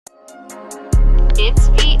It's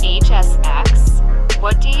v.h.s.x.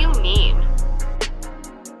 What do you mean?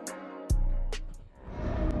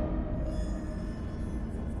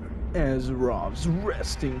 Azarov's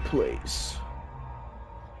resting place.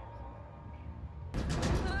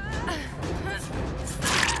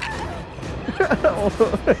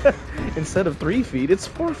 Instead of 3 feet, it's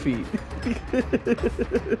 4 feet.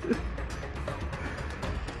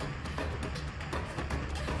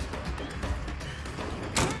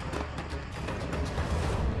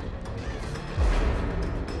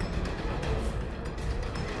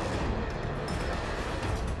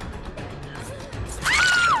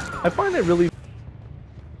 I find it really,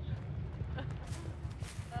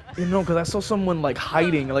 you know, because I saw someone like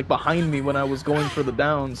hiding like behind me when I was going for the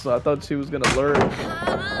down, so I thought she was gonna lurk.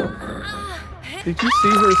 Did you see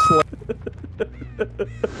her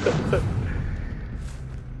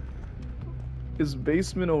Is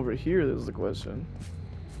basement over here? Is the question.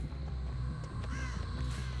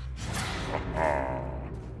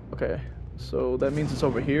 Okay, so that means it's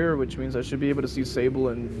over here, which means I should be able to see Sable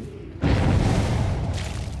and.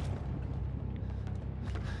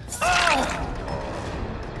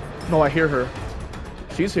 No, I hear her.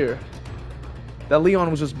 She's here. That Leon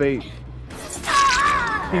was just bait.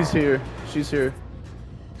 He's here. She's here.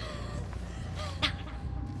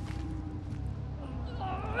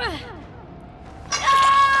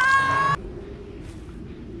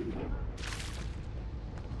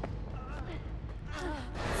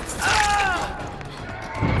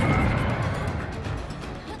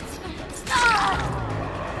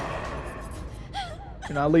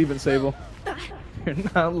 You're not leaving, Sable. You're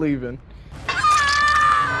not leaving.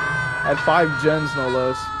 At 5 gens, no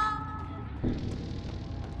less.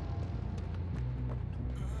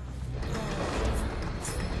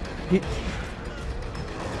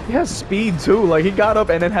 He has speed too. Like, he got up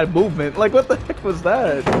and then had movement. Like, what the heck was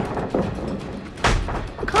that?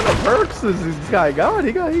 What kind of perks does this guy got?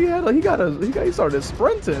 He started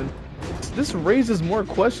sprinting. This raises more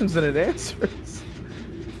questions than it answers.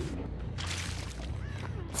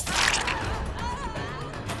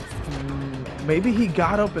 Maybe he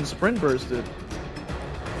got up and sprint bursted.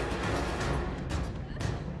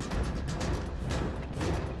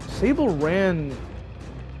 Sable ran.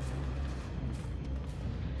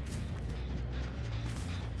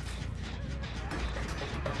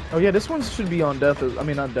 Oh yeah, this one should be on death. I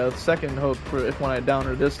mean, not death. Second hook for if when I down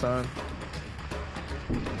her this time.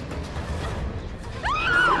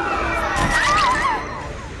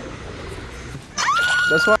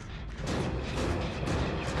 That's why.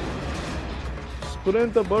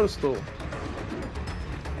 Sprint bursto.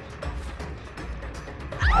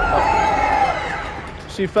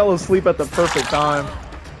 She fell asleep at the perfect time.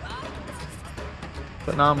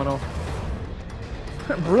 Phenomenal.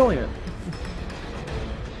 Brilliant.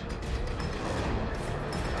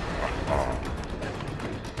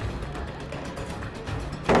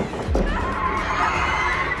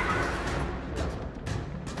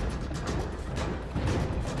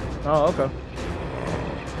 Oh, okay.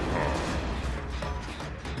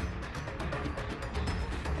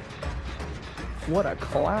 What a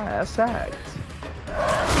class act.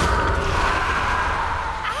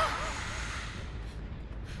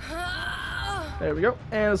 There we go.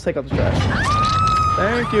 And let's take out the trash.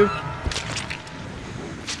 Thank you.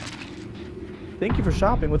 Thank you for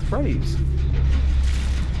shopping with Freddy's.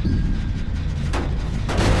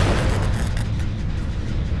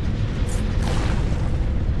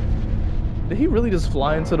 Did he really just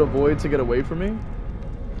fly into the void to get away from me?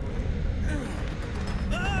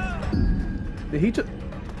 Did he just...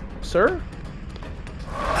 Sir?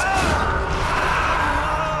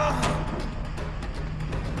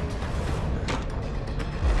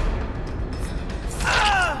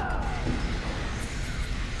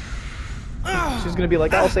 She's gonna be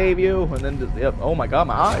like, I'll save you, and then just, yep. Oh my god,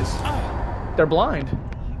 my eyes. They're blind.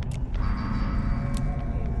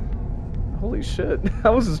 Holy shit. I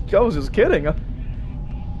was just kidding.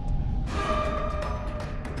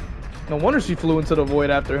 No wonder she flew into the void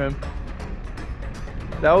after him.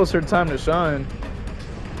 That was her time to shine.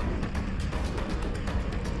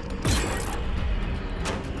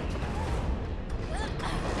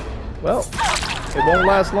 Well, it won't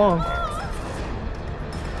last long.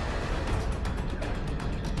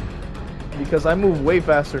 Because I move way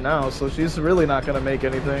faster now, so she's really not gonna make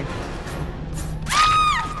anything.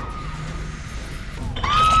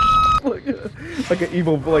 like an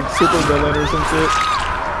evil, like, super villain or some shit.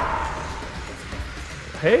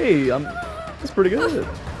 Hey, that's pretty good.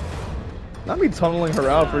 Not me tunneling her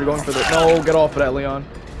out for going for the... No, get off of that, Leon.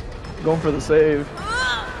 Going for the save.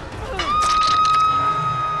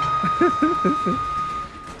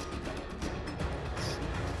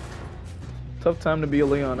 Tough time to be a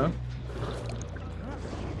Leon, huh?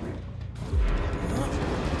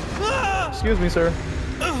 Excuse me, sir.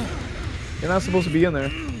 You're not supposed to be in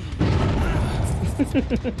there.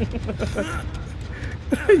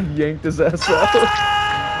 Yanked his ass out.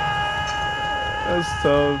 That's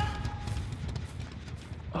tough.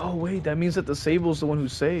 Oh, wait, that means that the Sable's the one who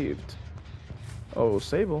saved. Oh,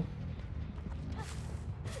 Sable.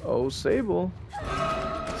 Oh, Sable.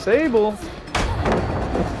 Sable.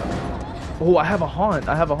 Oh, I have a haunt.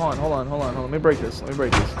 I have a haunt. Hold on. Let me break this.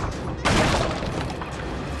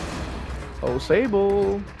 Oh,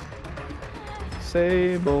 Sable.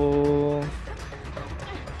 Sable.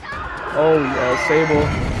 Oh, yeah, Sable.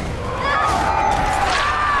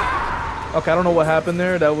 Okay, I don't know what happened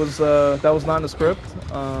there. That was not in the script.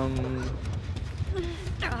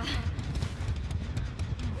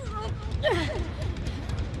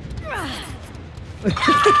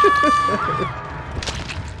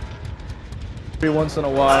 Every once in a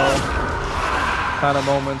while kind of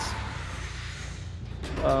moments.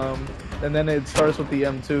 And then it starts with the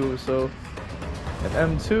M2, so an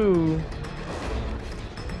M2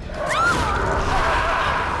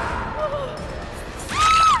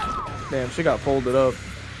 damn, she got folded up.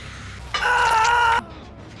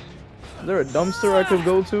 Is there a dumpster I could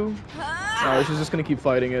go to? No, she's just gonna keep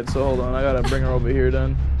fighting it, so hold on, I gotta bring her over here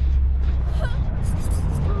then.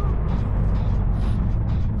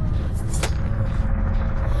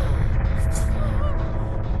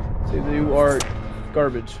 Say that you are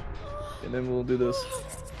garbage, and then we'll do this.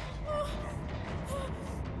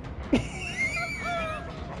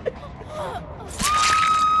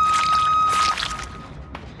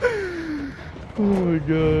 Oh my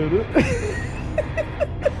god.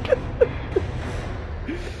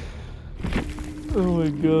 Oh my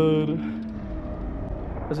god.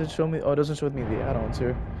 Does it show me? Oh, it doesn't show me the add-ons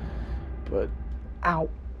here. But, ow.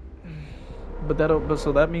 But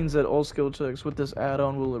so that means that all skill checks with this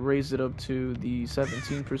add-on will raise it up to the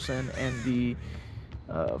 17% and the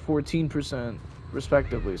 14%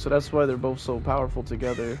 respectively. So that's why they're both so powerful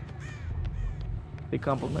together. They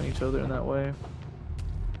complement each other in that way.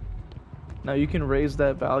 Now you can raise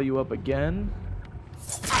that value up again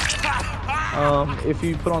if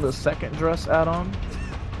you put on the second dress add-on.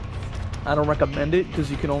 I don't recommend it because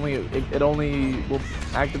you can only it only will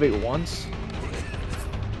activate once.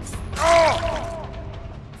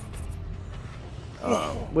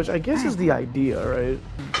 Which I guess is the idea, right?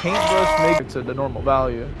 Paintbrush makes it to the normal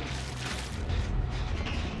value.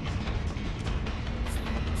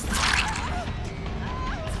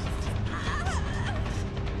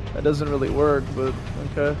 That doesn't really work, but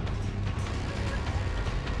okay.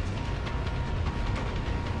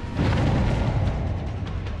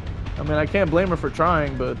 I mean, I can't blame her for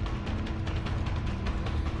trying, but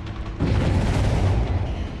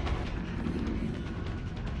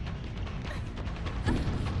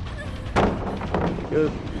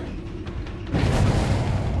good.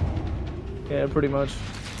 Yeah, pretty much.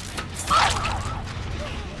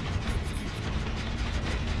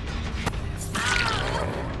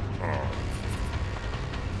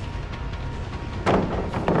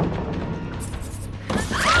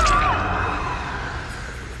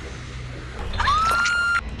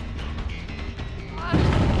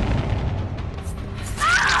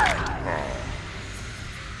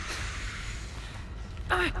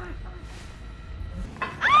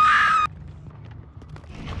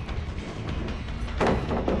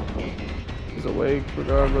 He's awake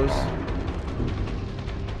regardless.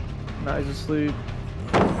 Now he's asleep.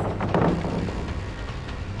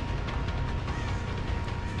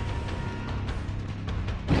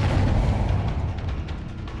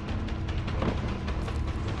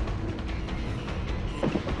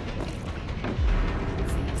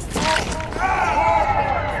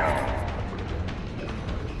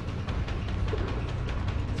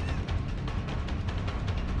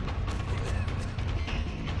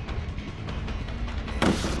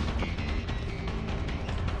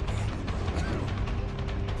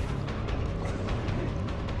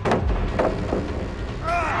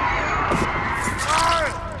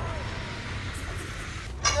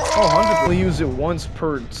 Use it once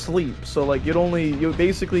per sleep, so like you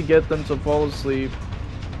basically get them to fall asleep,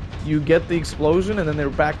 you get the explosion, and then they're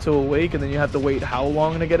back to awake, and then you have to wait how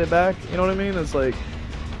long to get it back, you know what I mean? It's like,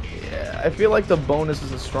 yeah, I feel like the bonus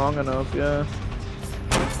isn't strong enough. Yeah,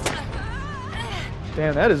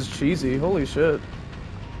 damn, that is cheesy. Holy shit,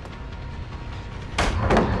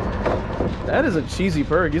 that is a cheesy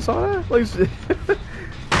perk. You saw that? Like,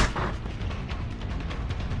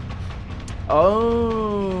 oh,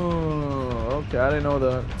 okay, I didn't know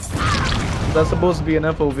that. That's supposed to be an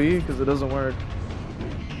FOV because it doesn't work.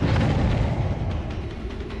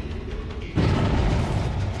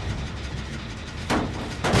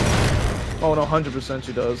 Oh no, 100%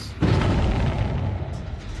 she does.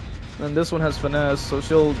 And this one has finesse, so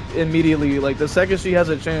she'll immediately, like, the second she has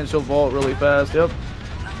a chance, she'll vault really fast. Yep.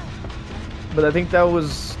 But I think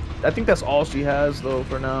that's all she has though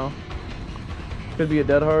for now. Could be a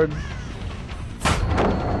dead hard.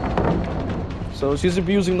 So she's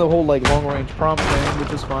abusing the whole like long range prompt thing,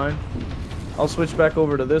 which is fine. I'll switch back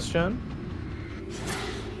over to this gen.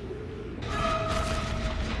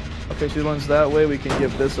 Okay, she runs that way. We can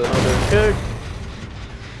give this another kick.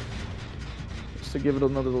 Just to give it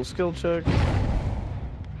another little skill check.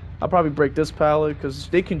 I'll probably break this pallet because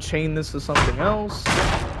they can chain this to something else.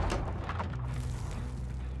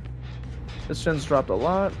 This gen's dropped a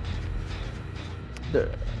lot. There.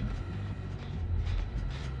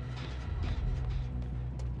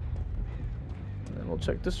 And then we'll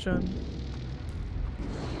check this gen.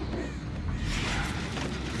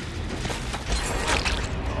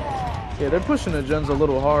 Yeah, they're pushing the gens a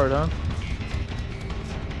little hard, huh?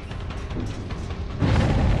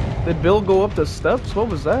 Did Bill go up the steps? What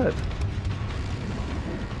was that?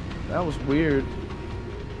 That was weird.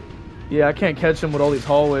 Yeah, I can't catch him with all these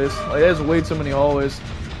hallways. Like, there's way too many hallways.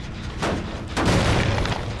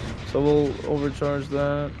 So we'll overcharge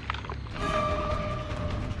that.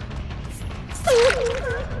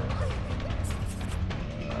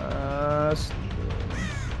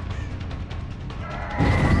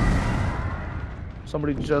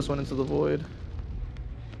 Somebody just went into the void.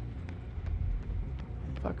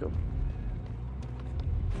 Fuck him.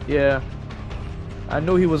 Yeah. I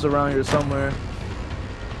knew he was around here somewhere.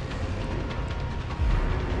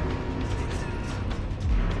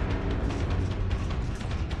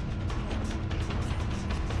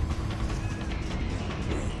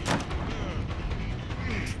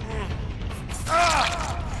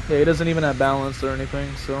 Yeah, he doesn't even have balance or anything,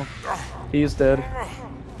 so he's dead.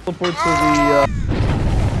 Teleport to the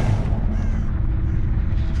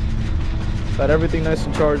got everything nice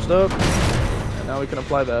and charged up, and now we can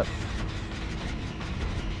apply that.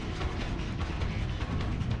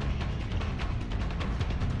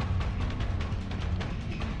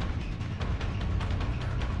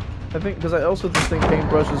 I think because I also just think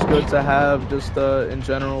paintbrush is good to have just in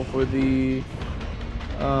general for the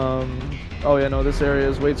oh yeah, no, this area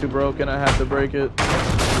is way too broken. I have to break it.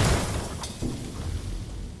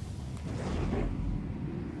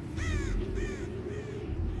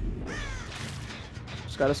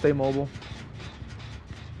 Just gotta stay mobile.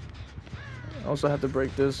 I also have to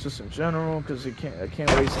break this just in general because I can't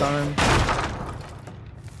waste time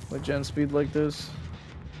with gen speed like this.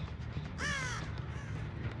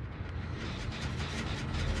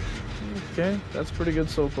 Okay, that's pretty good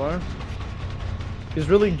so far. He's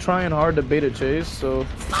really trying hard to bait a chase, so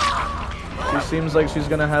she seems like she's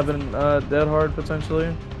gonna have an dead hard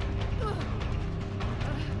potentially.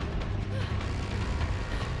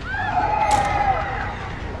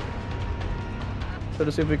 Try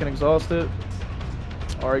to see if we can exhaust it,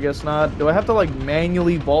 or I guess not. Do I have to like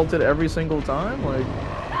manually vault it every single time? Like,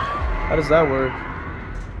 how does that work?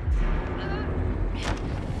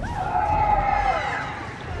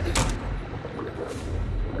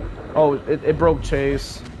 Oh, it broke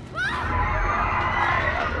chase.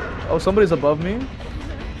 Oh, somebody's above me?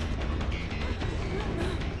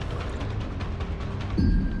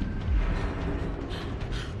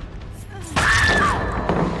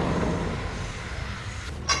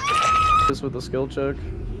 This with the skill check.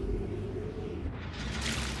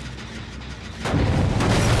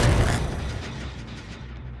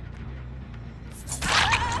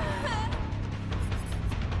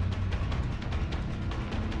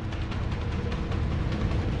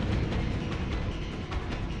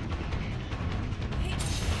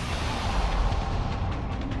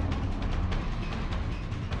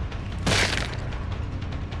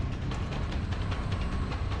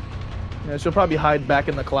 Yeah, she'll probably hide back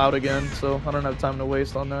in the cloud again, so I don't have time to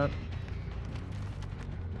waste on that.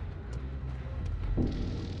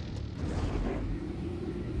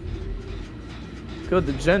 Good,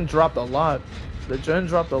 the gen dropped a lot. The gen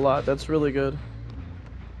dropped a lot. That's really good.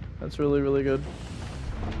 That's really, really good.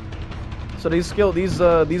 So these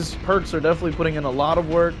perks are definitely putting in a lot of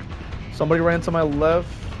work. Somebody ran to my left.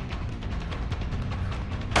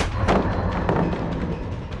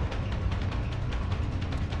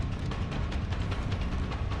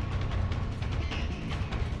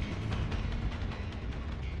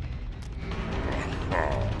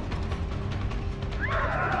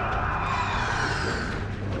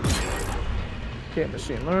 Okay,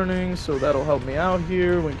 machine learning, so that'll help me out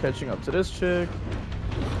here when catching up to this chick.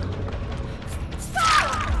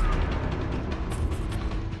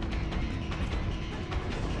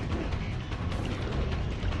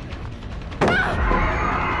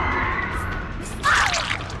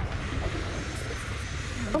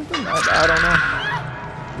 I don't know.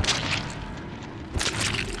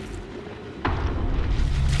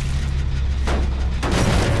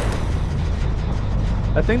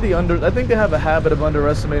 I think they have a habit of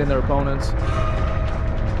underestimating their opponents.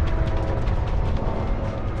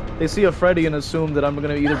 They see a Freddy and assume that I'm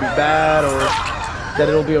gonna either be bad or that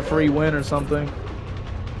it'll be a free win or something.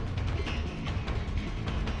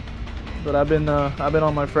 But I've been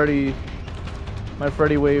on my Freddy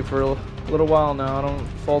wave for a little while now. I don't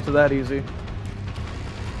fall to that easy.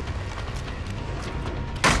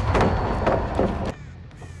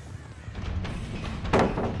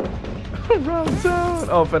 Round down.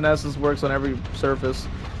 Oh, Finesses works on every surface.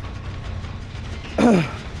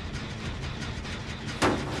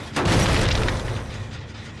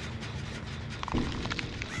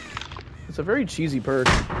 It's a very cheesy perk.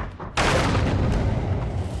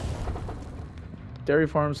 Dairy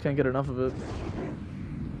farms can't get enough of it.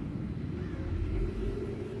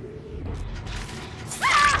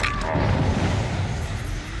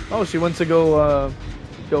 Oh, she went to go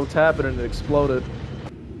tap it and it exploded.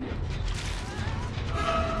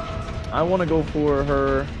 I want to go for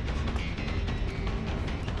her.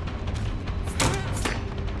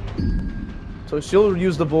 So she'll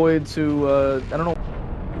use the void to, I don't know.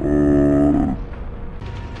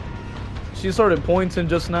 She started pointing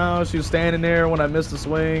just now. She was standing there when I missed the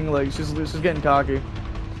swing. Like, she's getting cocky.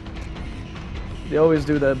 They always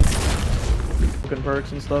do that. Fucking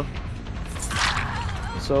perks and stuff.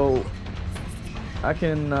 So, I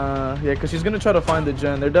can, yeah, because she's going to try to find the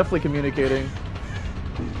gen. They're definitely communicating.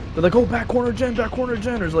 They're like, oh, back corner gen,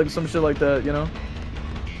 or like some shit like that, you know?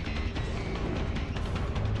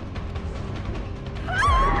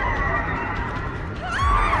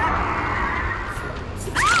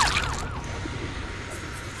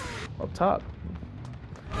 Up top.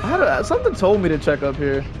 Something told me to check up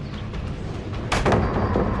here.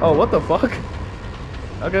 Oh, what the fuck?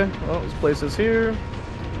 Okay, well, let's place this here.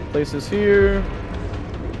 Place this here.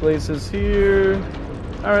 Place this here.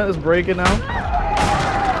 Alright, let's break it now.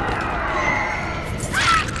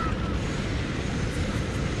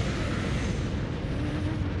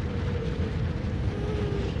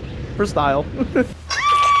 For style.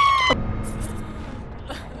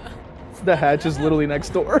 The hatch is literally next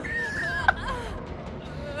door.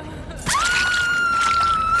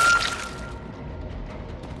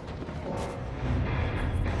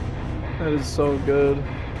 That is so good.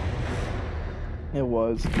 It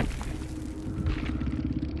was.